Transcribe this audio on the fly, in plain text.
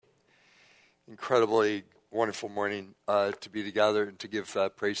incredibly wonderful morning to be together and to give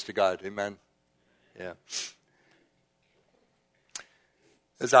praise to God. Amen. Yeah.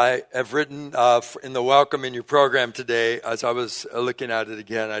 As I have written in the welcome in your program today, as I was looking at it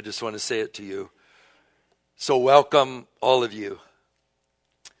again, I just want to say it to you. So welcome all of you,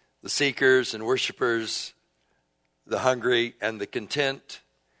 the seekers and worshipers, the hungry and the content,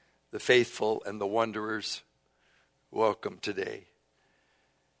 the faithful and the wanderers. Welcome today.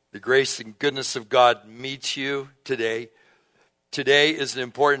 The grace and goodness of God meets you today. Today is an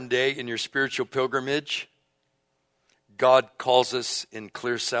important day in your spiritual pilgrimage. God calls us in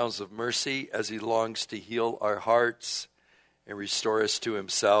clear sounds of mercy as he longs to heal our hearts and restore us to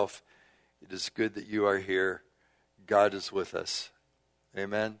himself. It is good that you are here. God is with us.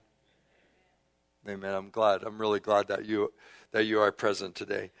 Amen. Amen. I'm really glad that you are present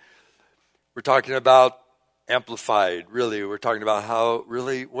today. We're talking about Amplified, really. We're talking about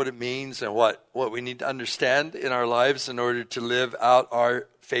what it means and what we need to understand in our lives in order to live out our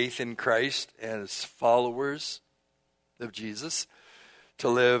faith in Christ and as followers of Jesus, to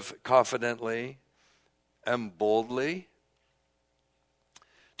live confidently and boldly,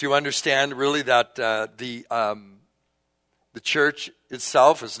 to understand really that the church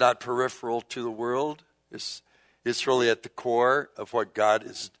itself is not peripheral to the world. It's really at the core of what God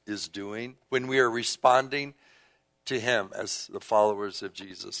is doing when we are responding to him as the followers of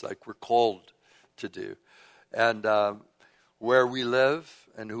Jesus, like we're called to do. And where we live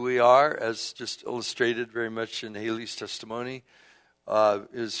and who we are, as just illustrated very much in Haley's testimony,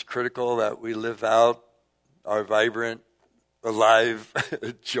 is critical that we live out our vibrant, alive,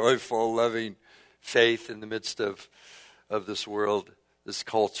 joyful, loving faith in the midst of this world, this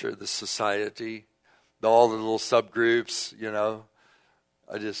culture, this society. All the little subgroups,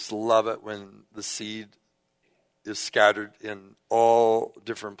 I just love it when the seed is scattered in all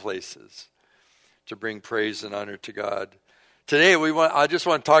different places to bring praise and honor to God. Today, I just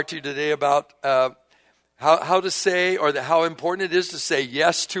want to talk to you today about how to say, or how important it is to say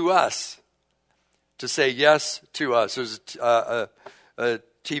yes to us. To say yes to us. There's a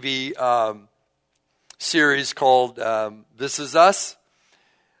TV series called This Is Us.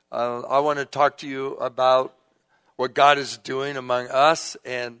 I want to talk to you about what God is doing among us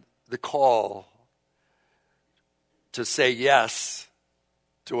and the call to say yes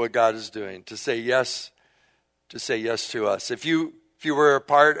to what God is doing, to say yes to us. If you were a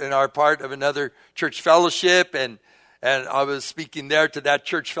part of another church fellowship and I was speaking there to that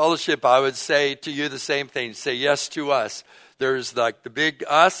church fellowship, I would say to you the same thing, say yes to us. There's like the big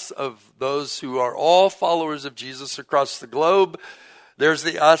us of those who are all followers of Jesus across the globe. There's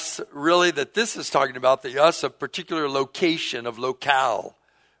the us, really, that this is talking about, the us of particular location, of locale,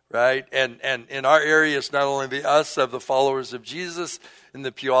 right? And in our area, it's not only the us of the followers of Jesus in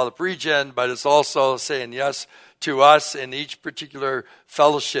the Puyallup region, but it's also saying yes to us in each particular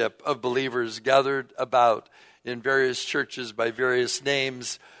fellowship of believers gathered about in various churches by various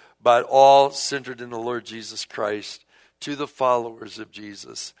names, but all centered in the Lord Jesus Christ, to the followers of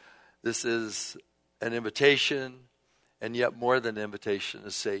Jesus. This is an invitation, and yet more than an invitation,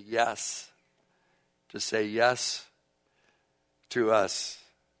 to say yes to us,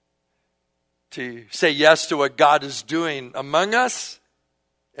 to say yes to what God is doing among us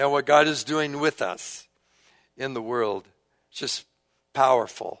and what God is doing with us in the world. It's just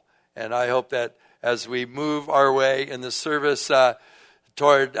powerful. And I hope that as we move our way in the service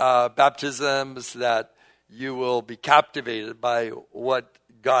toward baptisms, that you will be captivated by what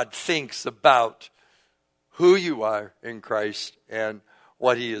God thinks about who you are in Christ and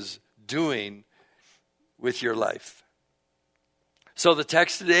what he is doing with your life. So the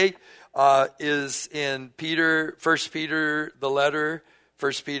text today is in 1 Peter, the letter,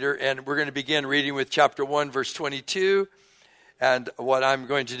 1 Peter, and we're going to begin reading with chapter 1, verse 22. And what I'm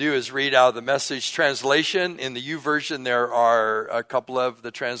going to do is read out of the Message translation. In the YouVersion, there are a couple of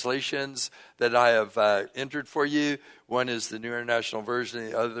the translations that I have entered for you. One is the New International Version,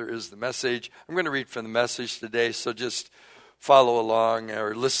 the other is the Message. I'm going to read from the Message today, so just follow along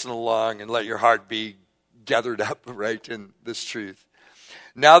or listen along and let your heart be gathered up right in this truth.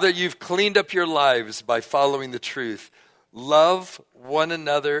 Now that you've cleaned up your lives by following the truth, love one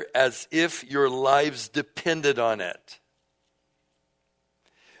another as if your lives depended on it.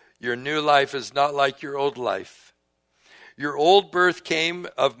 Your new life is not like your old life. Your old birth came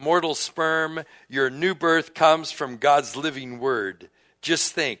of mortal sperm. Your new birth comes from God's living word.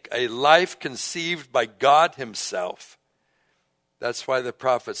 Just think, a life conceived by God himself. That's why the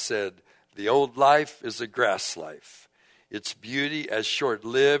prophet said, the old life is a grass life. Its beauty as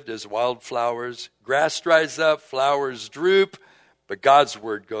short-lived as wildflowers. Grass dries up, flowers droop, but God's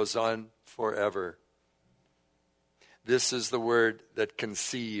word goes on forever. This is the word that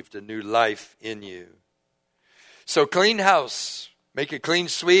conceived a new life in you. So clean house. Make a clean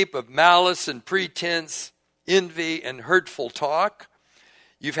sweep of malice and pretense, envy and hurtful talk.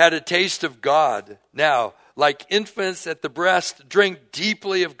 You've had a taste of God. Now, like infants at the breast, drink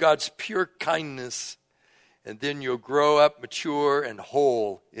deeply of God's pure kindness, and then you'll grow up mature and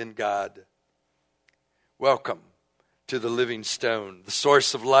whole in God. Welcome to the living stone, the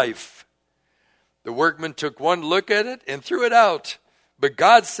source of life. The workman took one look at it and threw it out, but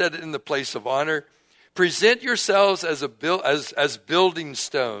God set it in the place of honor. Present yourselves as building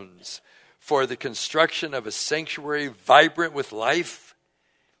stones for the construction of a sanctuary vibrant with life,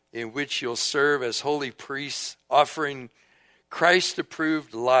 in which you'll serve as holy priests, offering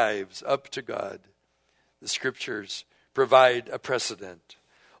Christ-approved lives up to God. The scriptures provide a precedent.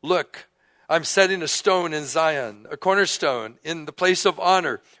 Look, I'm setting a stone in Zion, a cornerstone in the place of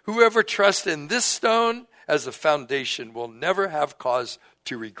honor. Whoever trusts in this stone as a foundation will never have cause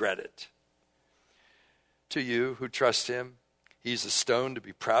to regret it. To you who trust him, he's a stone to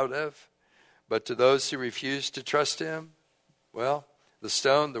be proud of. But to those who refuse to trust him, well, the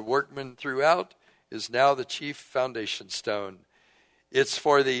stone the workman threw out is now the chief foundation stone. It's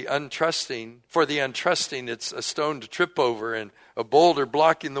for the untrusting. For the untrusting, it's a stone to trip over and a boulder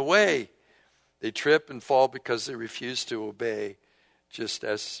blocking the way. They trip and fall because they refuse to obey, just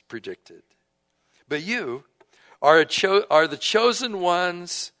as predicted. But you are the chosen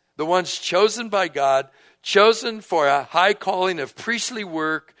ones, the ones chosen by God, chosen for a high calling of priestly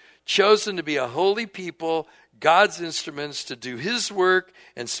work, chosen to be a holy people, God's instruments to do his work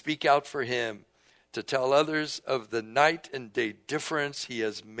and speak out for him, to tell others of the night and day difference he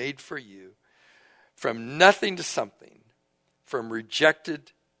has made for you, from nothing to something, from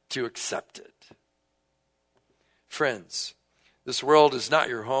rejected to accepted. Friends, this world is not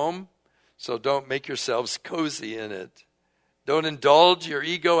your home, so don't make yourselves cozy in it. Don't indulge your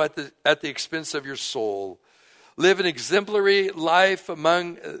ego at the expense of your soul. Live an exemplary life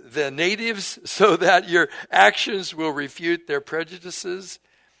among the natives so that your actions will refute their prejudices,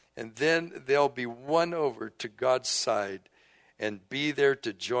 and then they'll be won over to God's side and be there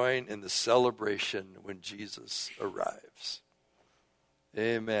to join in the celebration when Jesus arrives.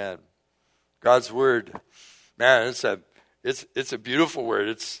 Amen. God's word, man, it's a beautiful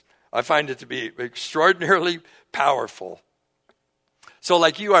word. I find it to be extraordinarily powerful. So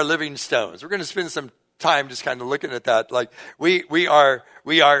like you are living stones. We're going to spend some time just kind of looking at that. Like we are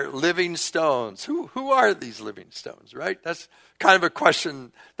living stones. Who are these living stones, right? That's kind of a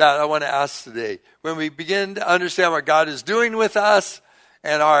question that I want to ask today. When we begin to understand what God is doing with us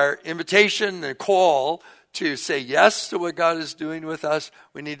and our invitation and call to say yes to what God is doing with us,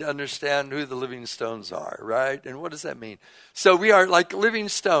 we need to understand who the living stones are, right? And what does that mean? So we are like living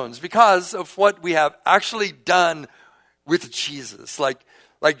stones because of what we have actually done with Jesus. Like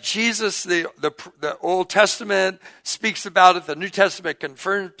Jesus, the Old Testament speaks about it. The New Testament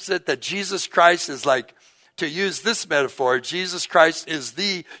confirms it, that Jesus Christ is like, to use this metaphor, Jesus Christ is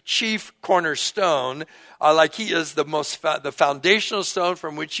the chief cornerstone. Like he is the foundational stone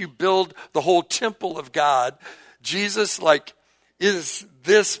from which you build the whole temple of God. Jesus is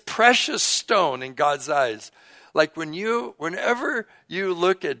this precious stone in God's eyes. Like whenever you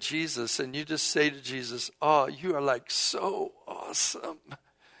look at Jesus and you just say to Jesus, oh, you are like so awesome.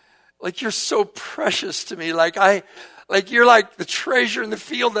 Like you're so precious to me. Like you're like the treasure in the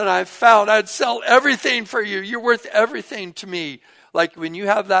field that I've found. I'd sell everything for you. You're worth everything to me. Like when you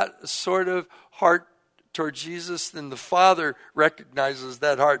have that sort of heart toward Jesus, then the Father recognizes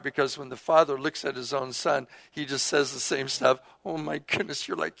that heart, because when the Father looks at his own Son, he just says the same stuff. Oh my goodness,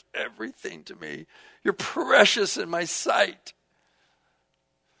 you're like everything to me. You're precious in my sight.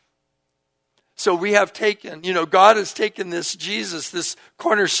 So we have taken, God has taken this Jesus, this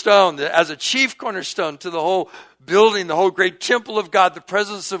cornerstone, as a chief cornerstone to the whole building, the whole great temple of God, the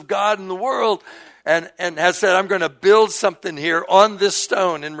presence of God in the world, and has said, I'm going to build something here on this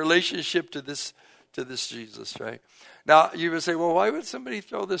stone in relationship to this Jesus, right? Now, you would say, well, why would somebody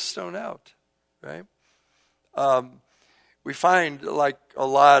throw this stone out, right? We find like a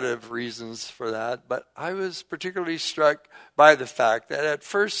lot of reasons for that, but I was particularly struck by the fact that at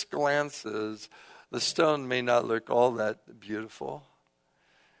first glances, the stone may not look all that beautiful.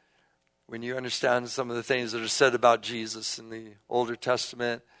 When you understand some of the things that are said about Jesus in the Older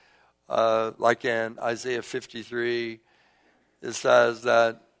Testament, like in Isaiah 53, it says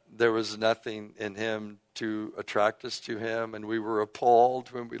that there was nothing in him to attract us to him, and we were appalled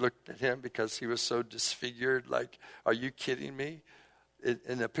when we looked at him because he was so disfigured. Like, are you kidding me?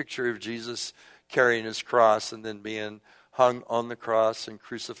 In a picture of Jesus carrying his cross and then being hung on the cross and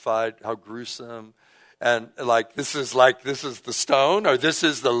crucified, how gruesome. And this is the stone, or this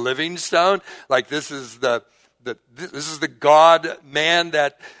is the living stone. This is the God man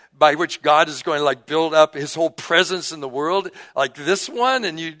that by which God is going to build up his whole presence in the world, like this one.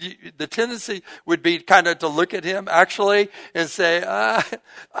 And the tendency would be kind of to look at him actually and say, I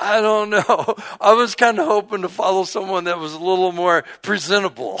don't know. I was kind of hoping to follow someone that was a little more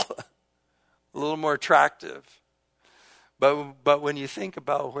presentable, a little more attractive. But when you think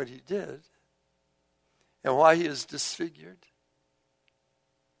about what he did and why he is disfigured,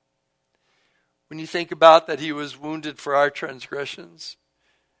 when you think about that he was wounded for our transgressions,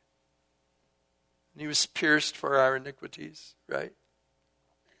 and he was pierced for our iniquities, right?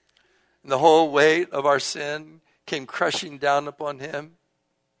 And the whole weight of our sin came crushing down upon him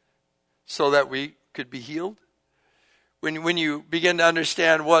so that we could be healed. When you begin to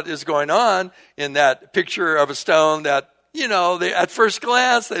understand what is going on in that picture of a stone that, they, at first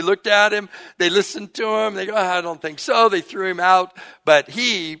glance, they looked at him, they listened to him, they go, I don't think so. They threw him out. But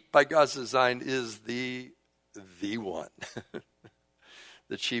he, by God's design, is the one,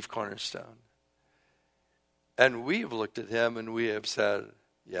 the chief cornerstone. And we've looked at him and we have said,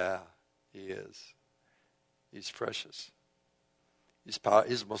 yeah, he is. He's precious. He's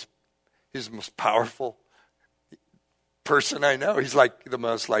the most powerful person I know. He's the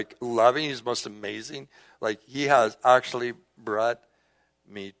most loving. He's most amazing. He has actually brought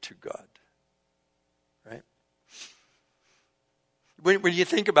me to God. Right? When you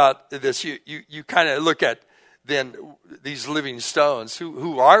think about this, you kind of look at then these living stones.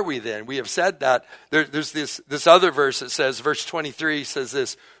 Who are we then? We have said that. There's this other verse that says, verse 23 says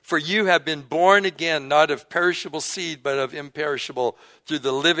this, for you have been born again, not of perishable seed, but of imperishable, through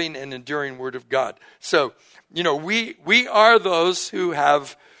the living and enduring word of God. So, we are those who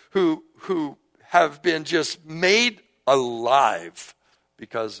have been just made alive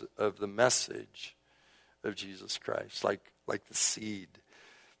because of the message of Jesus Christ, like the seed.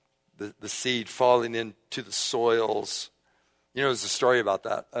 The seed falling into the soils. There's a story about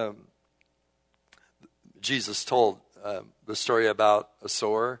that. Jesus told the story about a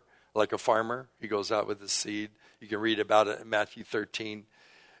sower, like a farmer. He goes out with his seed. You can read about it in Matthew 13.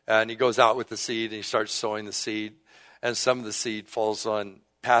 And he goes out with the seed and he starts sowing the seed. And some of the seed falls on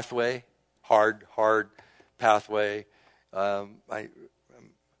pathway, hard pathway. I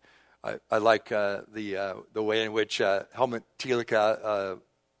like the way in which Helmut Thielicke, a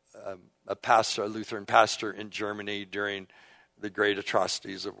Lutheran pastor in Germany during the great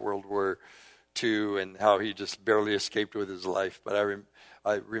atrocities of World War II, and how he just barely escaped with his life. But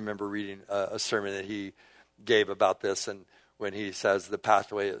I remember reading a sermon that he gave about this, and when he says the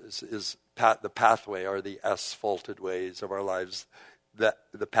pathway the pathway are the asphalted ways of our lives. The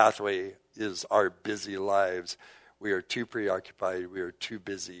pathway is our busy lives. We are too preoccupied. We are too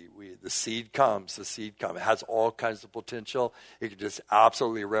busy. The seed comes. It has all kinds of potential. It can just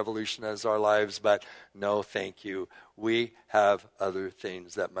absolutely revolutionize our lives, but no, thank you. We have other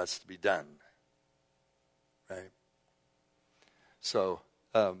things that must be done. Right? So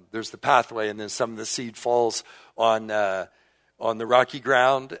there's the pathway, and then some of the seed falls on the rocky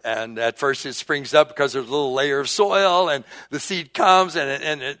ground, and at first it springs up because there's a little layer of soil, and the seed comes,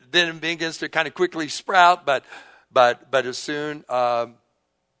 and then it begins to kind of quickly sprout, but as soon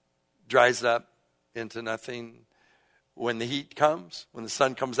dries up into nothing when the heat comes, when the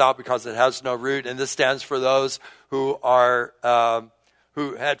sun comes out, because it has no root. And this stands for those who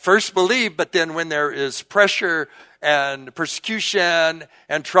had first believed, but then when there is pressure and persecution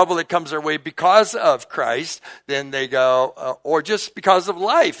and trouble that comes their way because of Christ, then they go, or just because of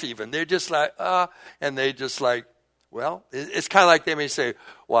life even, they're just and they just well, it's kind of like they may say,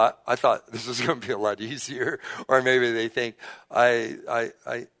 well, I thought this was going to be a lot easier. Or maybe they think, I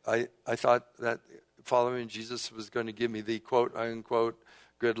thought that following Jesus was going to give me the quote, unquote,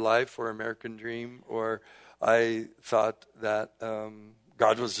 good life or American dream. Or I thought that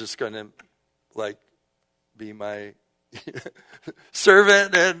God was just going to, be my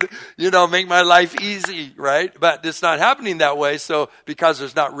servant and, make my life easy, right? But it's not happening that way. So because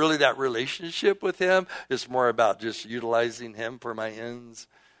there's not really that relationship with him, it's more about just utilizing him for my ends.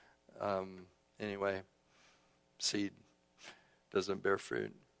 Anyway, seed doesn't bear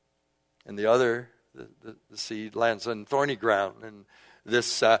fruit. And the other, the seed lands on thorny ground. And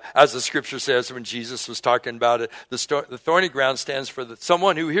this, as the scripture says when Jesus was talking about it, the thorny ground stands for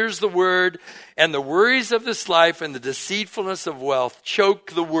someone who hears the word, and the worries of this life and the deceitfulness of wealth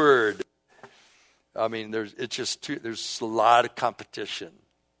choke the word. I mean, there's a lot of competition.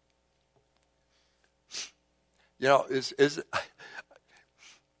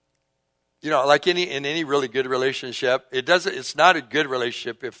 like in any really good relationship, it's not a good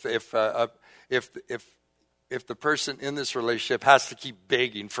relationship if the person in this relationship has to keep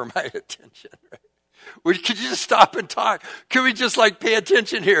begging for my attention, right? Could you just stop and talk? Could we just pay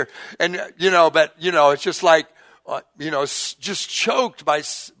attention here? And, but it's just just choked by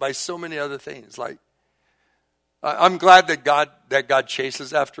so many other things. I'm glad that God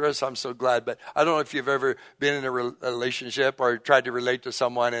chases after us. I'm so glad. But I don't know if you've ever been in a relationship or tried to relate to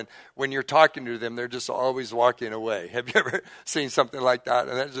someone, and when you're talking to them, they're just always walking away. Have you ever seen something like that?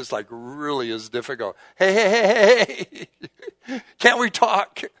 And that just really is difficult. Hey, can't we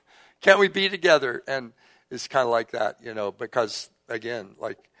talk? Can't we be together? And it's kind of like that, because again,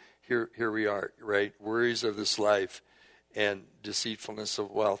 here we are, right? Worries of this life and deceitfulness of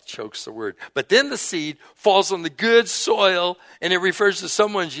wealth chokes the word. But then the seed falls on the good soil, and it refers to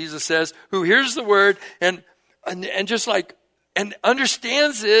someone, Jesus says, who hears the word and just and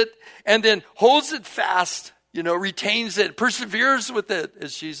understands it, and then holds it fast, retains it, perseveres with it,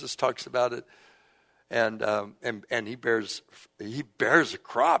 as Jesus talks about it. And he bears a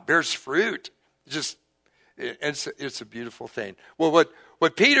crop, bears fruit. It's a beautiful thing. Well,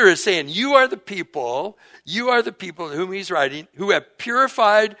 what Peter is saying, you are the people whom he's writing, who have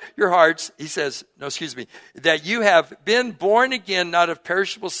purified your hearts. He says, that you have been born again, not of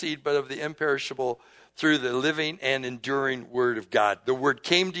perishable seed, but of the imperishable, through the living and enduring word of God. The word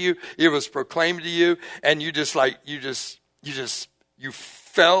came to you, it was proclaimed to you, and you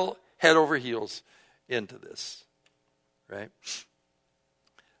fell head over heels into this, right?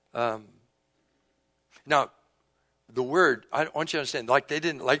 Now, the word, I want you to understand,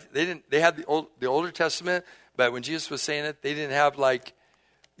 they had the Older Testament, but when Jesus was saying it, they didn't have like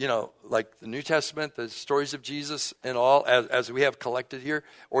the New Testament, the stories of Jesus and all, as we have collected here,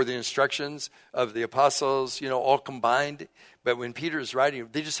 or the instructions of the apostles, all combined. But when Peter is writing,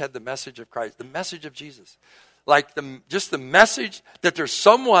 they just had the message of Christ, the message of Jesus. Just the message that there's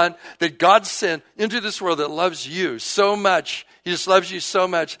someone that God sent into this world that loves you so much. He just loves you so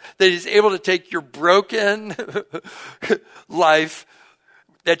much that he's able to take your broken life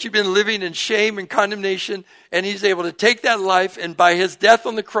that you've been living in shame and condemnation, and he's able to take that life and by his death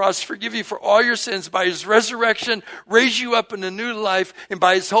on the cross forgive you for all your sins, by his resurrection raise you up in a new life, and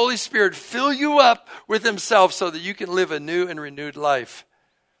by his Holy Spirit fill you up with himself so that you can live a new and renewed life.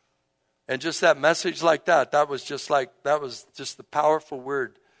 And just that message that was just the powerful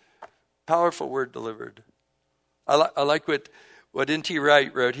word delivered. I like what N.T.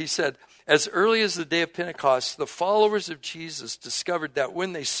 Wright wrote. He said, as early as the day of Pentecost, the followers of Jesus discovered that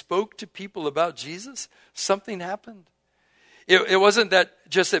when they spoke to people about Jesus, something happened. It wasn't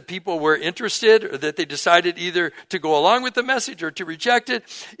that people were interested or that they decided either to go along with the message or to reject it.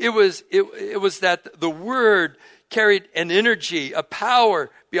 It was that the word carried an energy, a power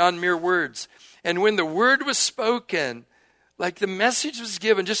beyond mere words. And when the word was spoken, the message was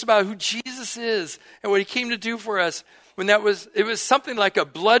given just about who Jesus is and what he came to do for us, it was something like a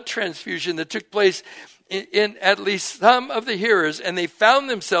blood transfusion that took place in at least some of the hearers, and they found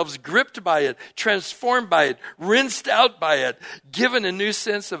themselves gripped by it, transformed by it, rinsed out by it, given a new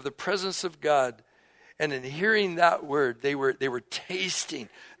sense of the presence of God. And in hearing that word, they were tasting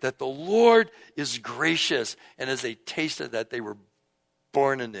that the Lord is gracious. And as they tasted that, they were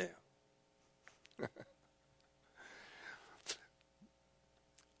born anew.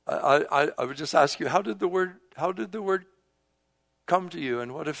 I would just ask you, how did the word come to you,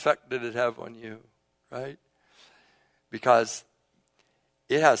 and what effect did it have on you, right? Because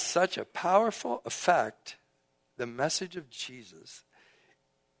it has such a powerful effect. The message of Jesus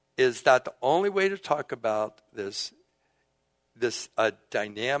is that the only way to talk about this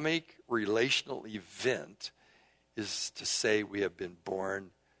dynamic relational event is to say we have been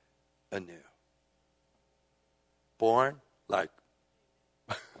born anew. Born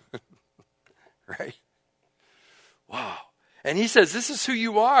right? Wow. And he says, this is who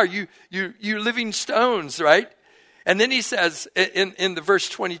you are. You living stones, right? And then he says, in the verse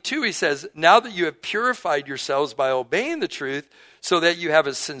 22, he says, now that you have purified yourselves by obeying the truth, so that you have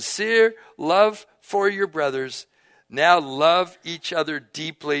a sincere love for your brothers, now love each other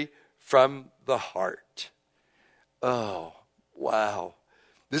deeply from the heart. Oh, wow.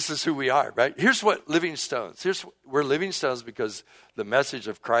 This is who we are, right? Here's what living stones. We're living stones because the message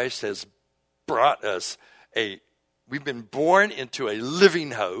of Christ has brought us we've been born into a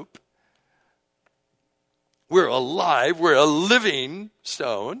living hope. We're alive. We're a living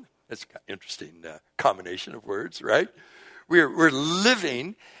stone. That's an interesting combination of words, right? We're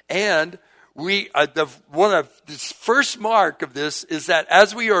living, and one of the first mark of this is that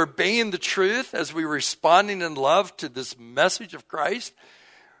as we are obeying the truth, as we're responding in love to this message of Christ,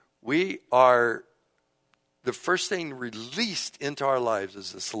 we are, the first thing released into our lives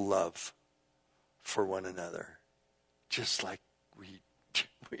is this love for one another. Just like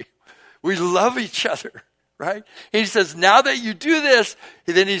we love each other, right? He says, now that you do this,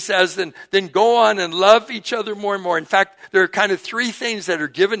 then he says, then go on and love each other more and more. In fact, there are kind of three things that are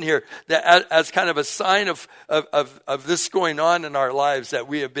given here that as kind of a sign of this going on in our lives, that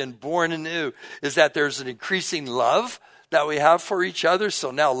we have been born anew, is that there's an increasing love that we have for each other.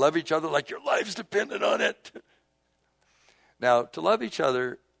 So now love each other like your life's dependent on it. Now, to love each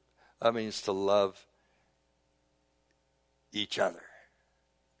other, that means to love each other.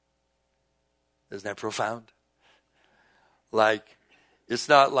 Isn't that profound? Like, it's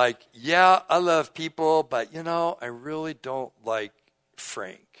not like, yeah, I love people, but I really don't like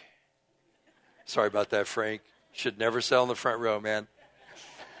Frank. Sorry about that, Frank. Should never sell in the front row, man.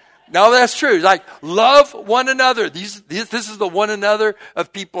 No, that's true. Like, love one another. This is the one another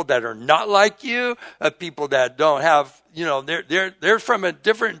of people that are not like you, of people that don't have, they're from a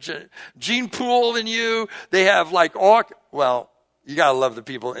different gene pool than you. They have you got to love the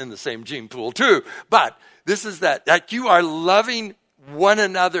people in the same gene pool too. But this is that you are loving one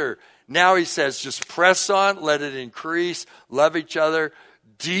another. Now he says, just press on, let it increase, love each other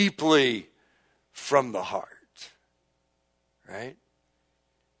deeply from the heart. Right?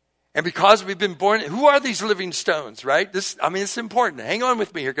 And because we've been born, who are these living stones, right? It's important. Hang on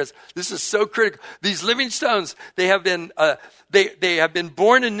with me here because this is so critical. These living stones, they have been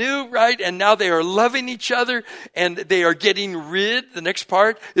born anew, right? And now they are loving each other and they are getting rid. The next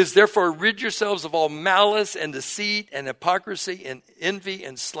part is therefore rid yourselves of all malice and deceit and hypocrisy and envy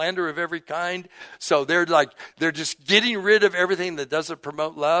and slander of every kind. So they're just getting rid of everything that doesn't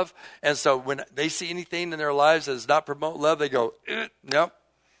promote love. And so when they see anything in their lives that does not promote love, they go, nope.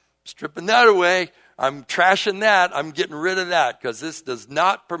 Stripping that away. I'm trashing that. I'm getting rid of that because this does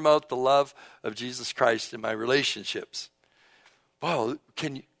not promote the love of Jesus Christ in my relationships. Well,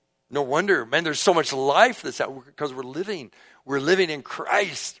 no wonder, man, there's so much life that's out because we're living in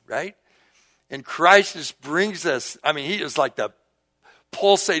Christ, right? And Christ just brings us, he is like the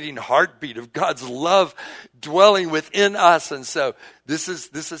pulsating heartbeat of God's love dwelling within us. And so this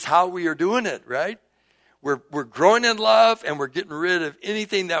is how we are doing it, right? We're growing in love and we're getting rid of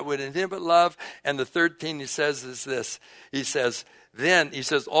anything that would inhibit love. And the third thing he says is this. He says,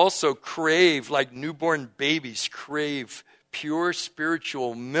 also crave, like newborn babies, crave pure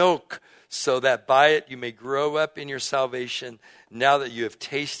spiritual milk so that by it you may grow up in your salvation now that you have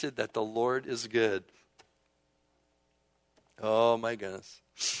tasted that the Lord is good. Oh my goodness.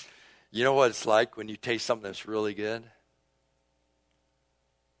 You know what it's like when you taste something that's really good?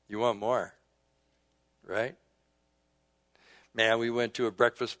 You want more. Right? Man, we went to a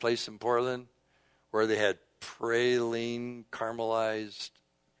breakfast place in Portland where they had praline caramelized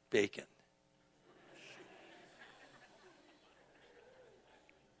bacon.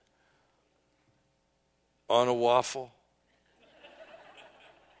 On a waffle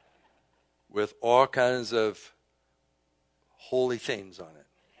with all kinds of holy things on it.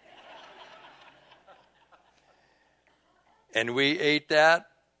 And we ate that.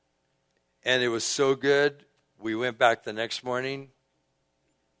 And it was so good, we went back the next morning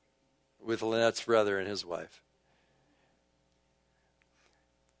with Lynette's brother and his wife.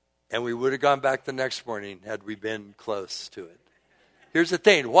 And we would have gone back the next morning had we been close to it. Here's the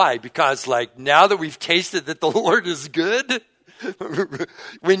thing. Why? Because now that we've tasted that the Lord is good,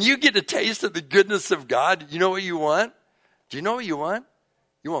 when you get a taste of the goodness of God, you know what you want? Do you know what you want?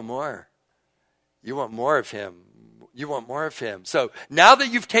 You want more. You want more of Him. You want more of Him. So now that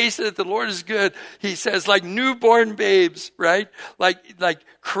you've tasted that the Lord is good, he says, like newborn babes, right? Like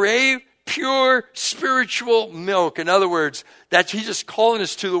crave pure spiritual milk. In other words, that he's just calling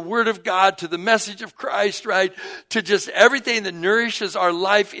us to the Word of God, to the message of Christ, right? To just everything that nourishes our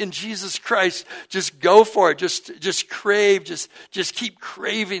life in Jesus Christ. Just go for it. Just crave. Just keep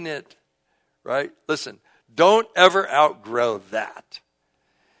craving it, right? Listen, don't ever outgrow that.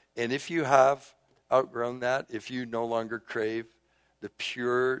 And if you have outgrown that, if you no longer crave the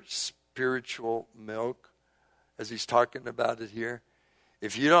pure spiritual milk, as he's talking about it here,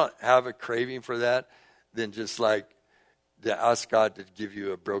 if you don't have a craving for that, then just ask God to give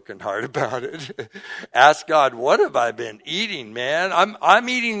you a broken heart about it. Ask God, what have I been eating, man?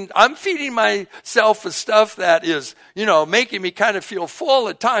 I'm feeding myself with stuff that is, making me kind of feel full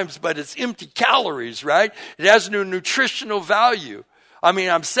at times, but it's empty calories, right? It has no nutritional value.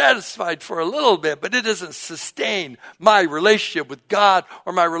 I'm satisfied for a little bit, but it doesn't sustain my relationship with God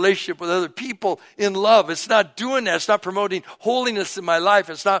or my relationship with other people in love. It's not doing that. It's not promoting holiness in my life.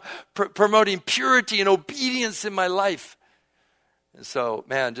 It's not promoting purity and obedience in my life. And so,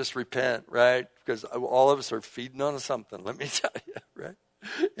 man, just repent, right? Because all of us are feeding on something, let me tell you, right?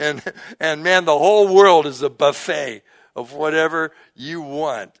 And man, the whole world is a buffet of whatever you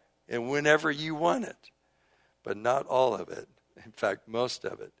want and whenever you want it. But not all of it. In fact, most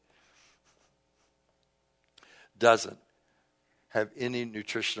of it doesn't have any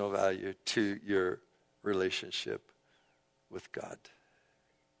nutritional value to your relationship with God.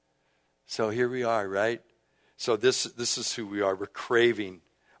 So here we are, right? So this is who we are. We're craving.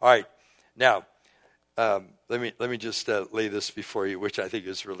 All right, now let me just lay this before you, which I think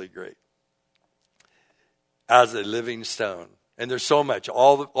is really great. As a living stone, and there's so much.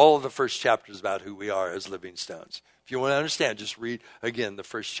 All of the first chapter is about who we are as living stones. If you want to understand, just read again the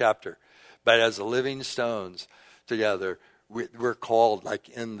first chapter. But as a living stones together, we're called, like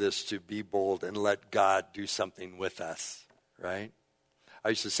in this, to be bold and let God do something with us, right? I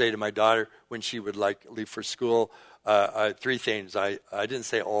used to say to my daughter when she would leave for school, three things. I didn't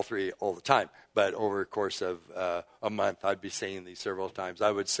say all three all the time, but over a course of a month, I'd be saying these several times.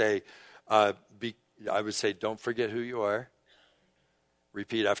 I would say, don't forget who you are.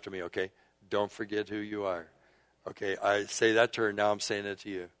 Repeat after me, okay? Don't forget who you are. Okay, I say that to her, now I'm saying it to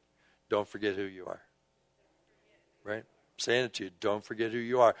you. Don't forget who you are. Right? I'm saying it to you. Don't forget who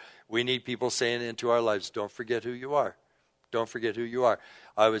you are. We need people saying it into our lives. Don't forget who you are. Don't forget who you are.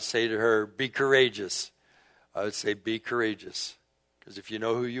 I would say to her, be courageous. I would say, be courageous. Because if you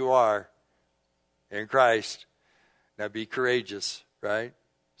know who you are in Christ, now be courageous, right?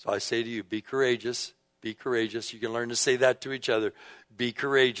 So I say to you, be courageous. Be courageous. You can learn to say that to each other. Be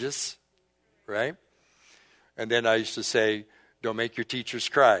courageous, right? And then I used to say, don't make your teachers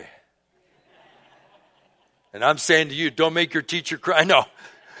cry. And I'm saying to you, don't make your teacher cry. No.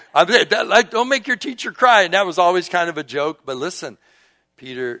 Don't make your teacher cry. And that was always kind of a joke. But listen,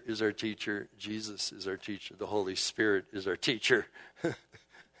 Peter is our teacher. Jesus is our teacher. The Holy Spirit is our teacher.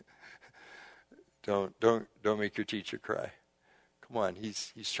 Don't make your teacher cry. Come on,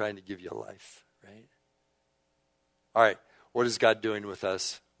 he's trying to give you life, right? All right, what is God doing with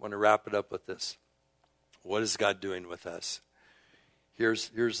us? I want to wrap it up with this. What is God doing with us? Here's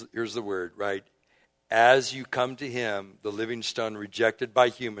the word, right? As you come to him, the living stone rejected by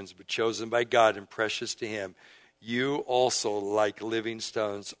humans but chosen by God and precious to him, you also, like living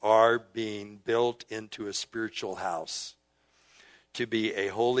stones, are being built into a spiritual house to be a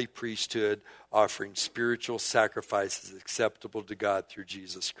holy priesthood offering spiritual sacrifices acceptable to God through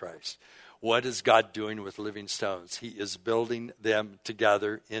Jesus Christ. What is God doing with living stones? He is building them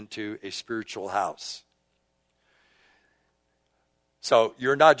together into a spiritual house. So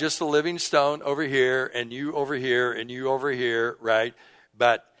you're not just a living stone over here, and you over here, and you over here, right?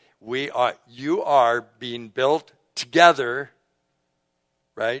 But you are being built together,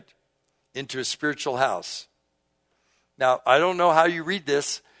 right, into a spiritual house. Now, I don't know how you read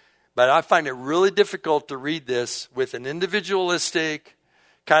this, but I find it really difficult to read this with an individualistic,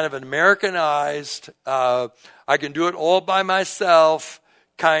 kind of an Americanized, I can do it all by myself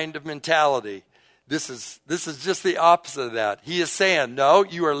kind of mentality. This is just the opposite of that. He is saying, no,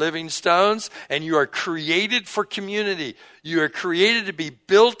 you are living stones and you are created for community. You are created to be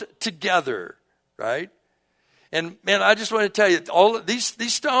built together, right? And man, I just want to tell you, all of these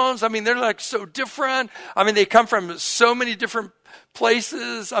stones, I mean, they're like so different. I mean, they come from so many different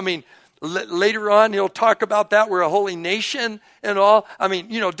places. I mean, later on, he'll talk about that. We're a holy nation and all. I mean,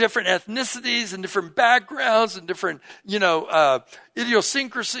 different ethnicities and different backgrounds and different,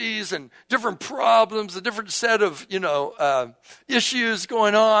 idiosyncrasies and different problems, a different set of, issues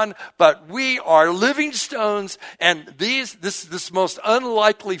going on. But we are living stones, and this most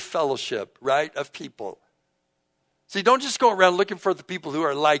unlikely fellowship, right, of people. See, don't just go around looking for the people who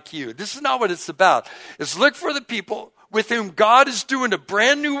are like you. This is not what it's about. It's look for the people with whom God is doing a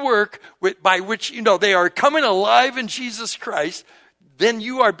brand new work by which, they are coming alive in Jesus Christ. Then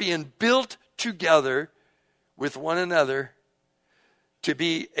you are being built together with one another to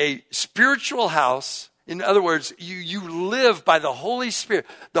be a spiritual house. In other words, you live by the Holy Spirit.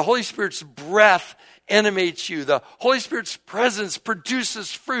 The Holy Spirit's breath animates you. The Holy Spirit's presence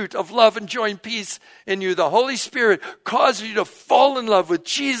produces fruit of love and joy and peace in you. The Holy Spirit causes you to fall in love with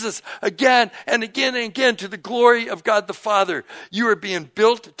Jesus again and again and again to the glory of God the Father. You are being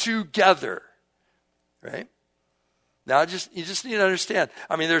built together, right? Now, you just need to understand.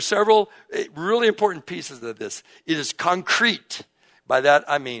 I mean, there are several really important pieces of this. It is concrete. By that,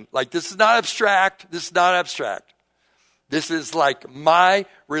 I mean, this is not abstract. This is not abstract. This is like my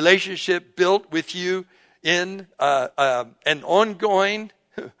relationship built with you in an ongoing,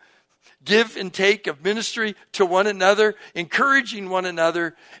 give and take of ministry to one another, encouraging one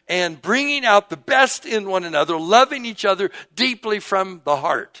another, and bringing out the best in one another, loving each other deeply from the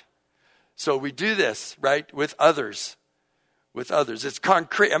heart. So we do this, right, with others. With others. It's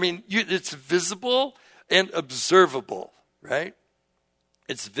concrete. I mean, it's visible and observable, right?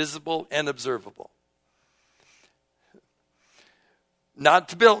 It's visible and observable. Not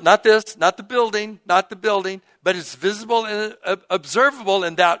the building, but it's visible and observable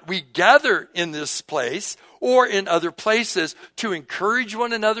in that we gather in this place or in other places to encourage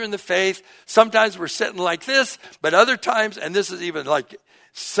one another in the faith. Sometimes we're sitting like this, but other times, and this is even like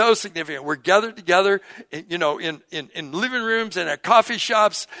so significant, we're gathered together, in living rooms and at coffee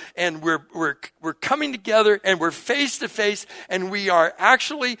shops, and we're coming together and we're face to face, and we are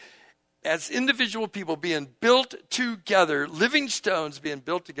actually, as individual people, being built together, living stones being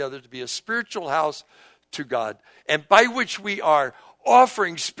built together to be a spiritual house to God, and by which we are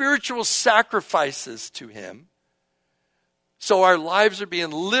offering spiritual sacrifices to Him. So our lives are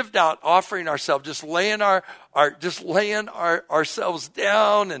being lived out, offering ourselves, just laying ourselves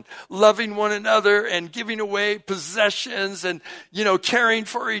down and loving one another and giving away possessions and, caring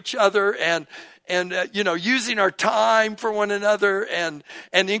for each other and using our time for one another and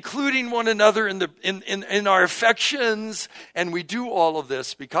including one another in our affections. And we do all of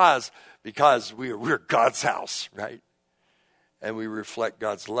this because we're God's house, right? And we reflect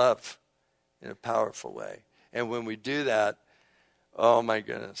God's love in a powerful way. And when we do that, oh my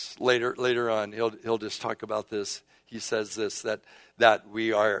goodness, later on he'll just talk about this. He says this, that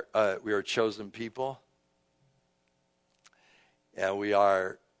we are chosen people, and we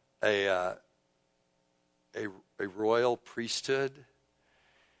are a royal priesthood.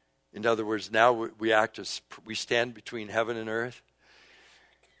 In other words, now we stand between heaven and earth,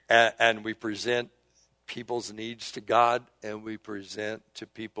 and we present people's needs to God, and we present to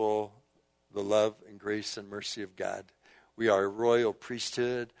people the love and grace and mercy of God. We are a royal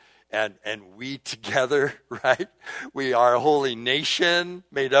priesthood, and we together, right? We are a holy nation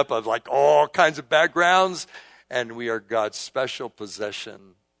made up of like all kinds of backgrounds, and we are God's special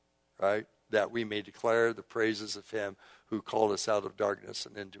possession, right? That we may declare the praises of Him who called us out of darkness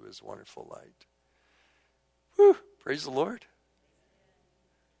and into His wonderful light. Whew, praise the Lord.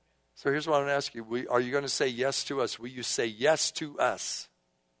 So here's what I'm going to ask you. Are you going to say yes to us? Will you say yes to us?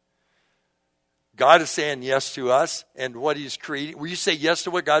 God is saying yes to us and what He's creating. Will you say yes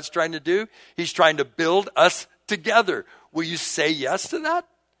to what God's trying to do? He's trying to build us together. Will you say yes to that?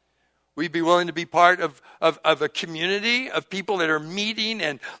 Will you be willing to be part of a community of people that are meeting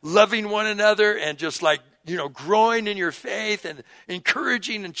and loving one another and just like, growing in your faith and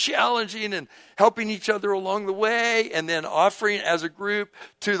encouraging and challenging and helping each other along the way, and then offering as a group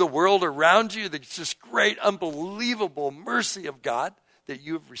to the world around you the just great, unbelievable mercy of God that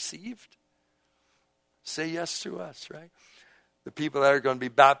you have received? Say yes to us, right? The people that are going to be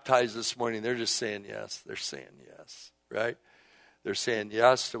baptized this morning, they're just saying yes. They're saying yes, right? They're saying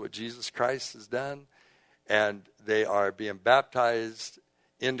yes to what Jesus Christ has done, and they are being baptized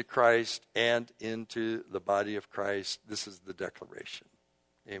into Christ and into the body of Christ. This is the declaration.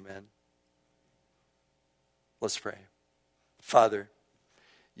 Amen. Let's pray. Father,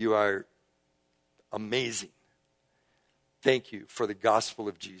 you are amazing. Thank you for the gospel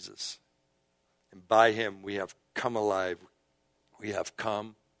of Jesus. And by Him we have come alive. We have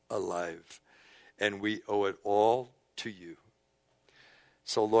come alive. And we owe it all to you.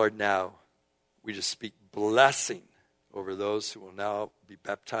 So Lord, now we just speak blessing over those who will now be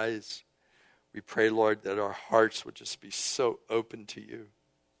baptized. We pray, Lord, that our hearts would just be so open to you,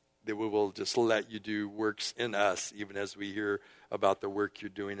 that we will just let you do works in us, even as we hear about the work you're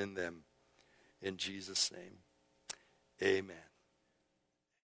doing in them. In Jesus' name, amen.